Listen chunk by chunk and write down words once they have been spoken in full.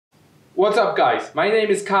What's up guys, my name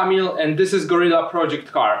is Kamil and this is Gorilla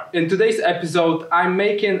Project Car. In today's episode I'm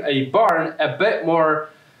making a barn a bit more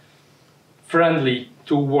friendly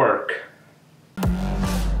to work.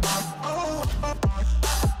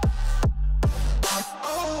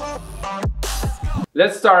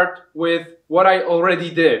 Let's start with what I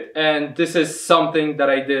already did, and this is something that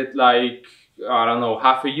I did like, I don't know,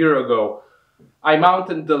 half a year ago. I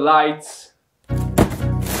mounted the lights.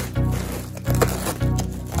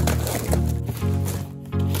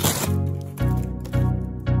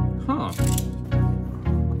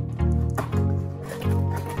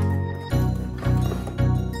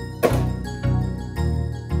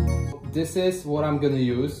 This is what I'm gonna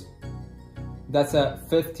use. That's a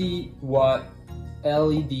 50-watt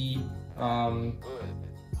LED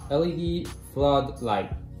flood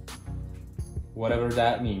light, whatever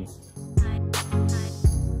that means.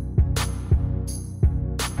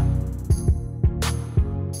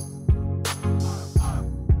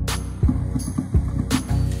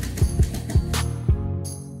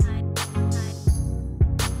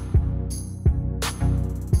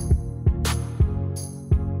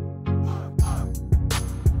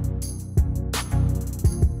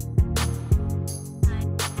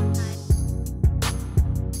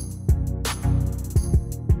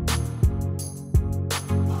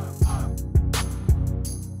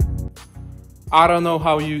 I don't know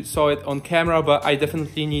how you saw it on camera, but I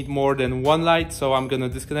definitely need more than one light, so I'm gonna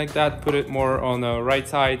disconnect that, put it more on the right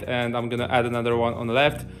side, and I'm gonna add another one on the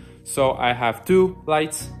left. So I have two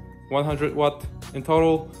lights, 100 watt in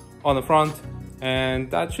total on the front, and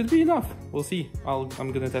that should be enough. We'll see.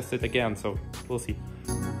 I'm gonna test it again, so we'll see.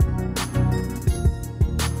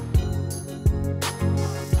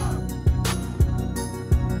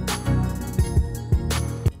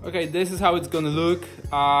 Okay, this is how it's gonna look.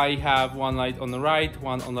 I have one light on the right,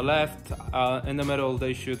 one on the left. In the middle,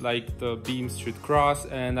 they should, like, the beams should cross,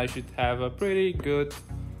 and I should have a pretty good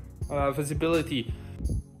visibility.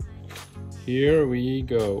 Here we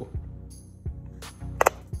go.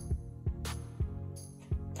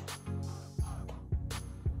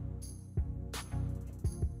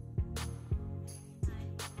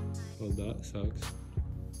 Well, that sucks.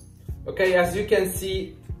 Okay, as you can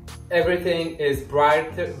see, everything is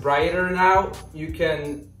brighter now. You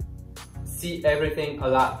can see everything a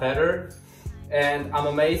lot better, and I'm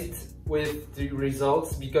amazed with the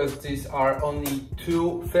results because these are only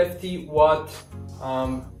two 50-watt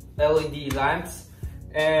LED lamps,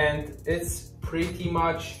 and it's pretty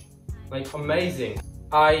much like amazing.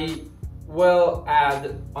 I will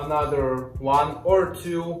add another one or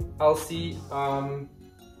two, I'll see,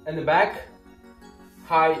 in the back,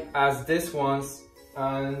 high as this one's,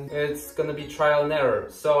 and it's gonna be trial and error.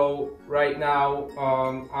 So right now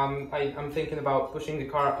I'm thinking about pushing the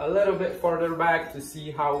car a little bit further back to see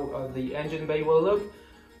how the engine bay will look,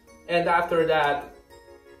 and after that,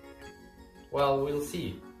 well, we'll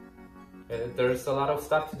see. There's a lot of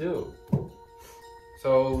stuff to do.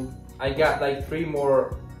 So I got like 3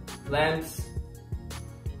 more lamps.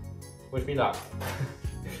 Wish me luck.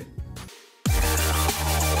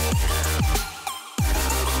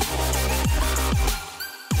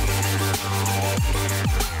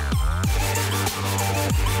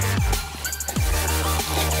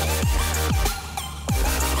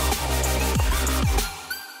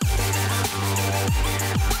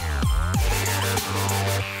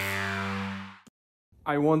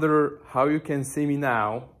 I wonder how you can see me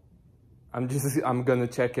now. I'm gonna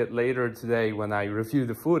check it later today when I review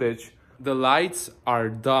the footage. The lights are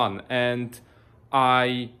done, and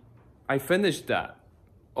I finished that.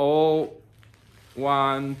 All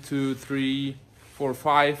 1, 2, 3, 4,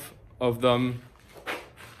 5 of them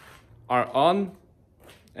are on,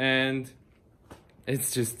 and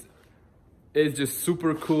it's just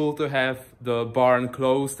super cool to have the barn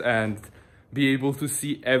closed and be able to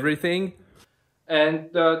see everything.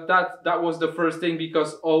 And that was the first thing,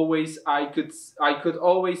 because always I could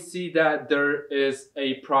always see that there is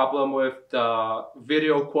a problem with the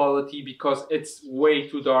video quality because it's way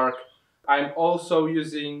too dark. I'm also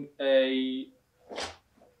using a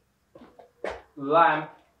lamp,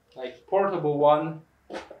 like portable one,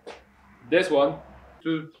 this one,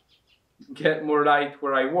 to get more light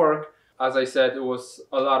where I work. As I said, it was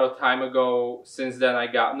a lot of time ago. Since then I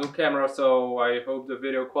got new camera, so I hope the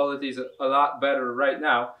video quality is a lot better right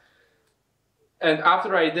now. And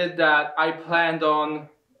after I did that, I planned on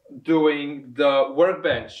doing the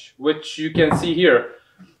workbench, which you can see here.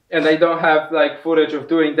 And I don't have like footage of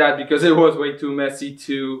doing that because it was way too messy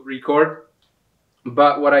to record.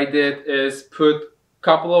 But what I did is put a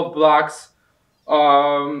couple of blocks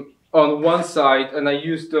on one side, and I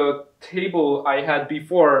used the table I had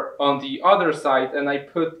before on the other side, and I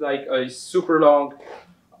put like a super long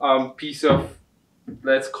piece of,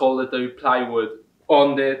 let's call it a plywood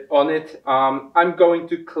on it. I'm going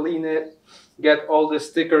to clean it, get all the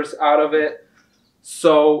stickers out of it,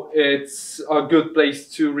 so it's a good place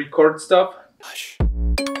to record stuff.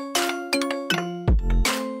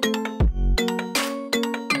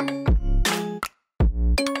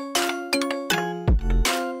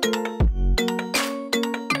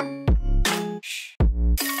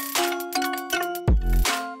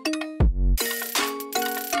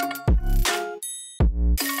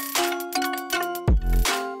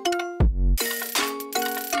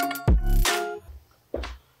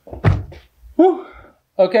 Whew.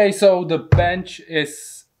 Okay, so the bench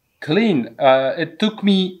is clean. It took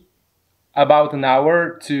me about an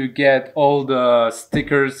hour to get all the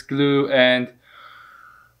stickers, glue, and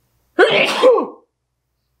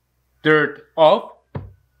dirt off.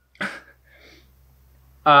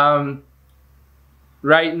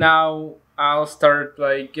 Right now I'll start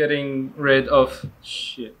like getting rid of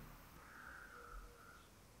shit.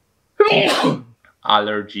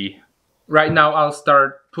 Allergy. Right now I'll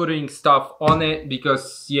start putting stuff on it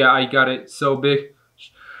because yeah, I got it so big.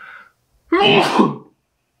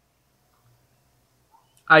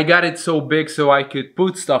 I got it so big so I could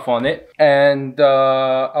put stuff on it, and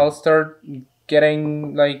I'll start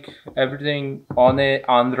getting like everything on it,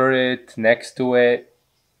 under it, next to it,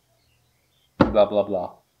 blah blah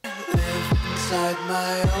blah. Live inside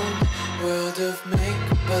my own world of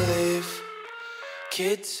make-believe.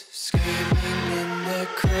 Kids screaming in their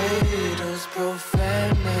cradles,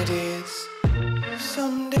 profanities.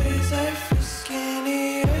 Some days I feel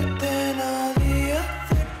skinnier than all the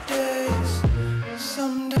other days.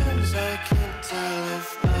 Sometimes I can't tell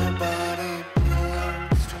if my body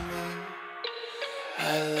belongs to me.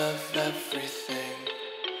 I love everything.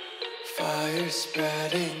 Fire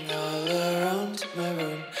spreading all around my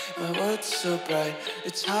room. My world's so bright,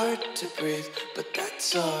 it's hard to breathe, but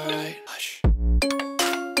that's alright. Hush.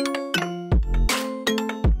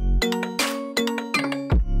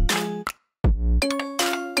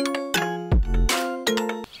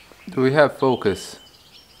 Do we have focus?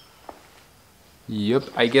 Yep,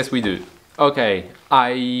 I guess we do. Okay,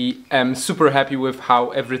 I am super happy with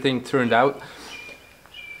how everything turned out.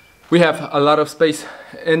 We have a lot of space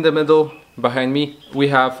in the middle behind me. We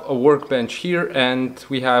have a workbench here, and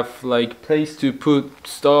we have like place to put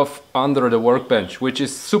stuff under the workbench, which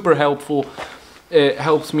is super helpful. It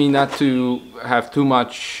helps me not to have too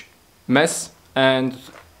much mess, and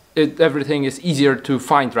everything is easier to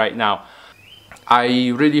find right now. I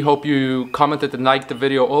really hope you commented and liked the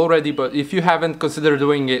video already, but if you haven't, consider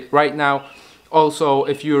doing it right now. Also,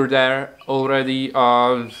 if you're there already,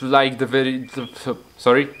 like the video,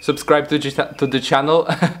 subscribe to the channel,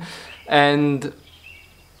 and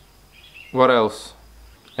what else?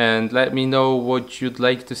 And let me know what you'd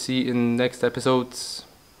like to see in next episodes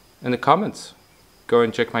in the comments. Go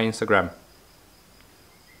and check my Instagram.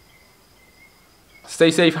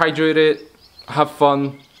 Stay safe, hydrated, have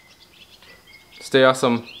fun. Stay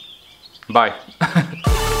awesome. Bye.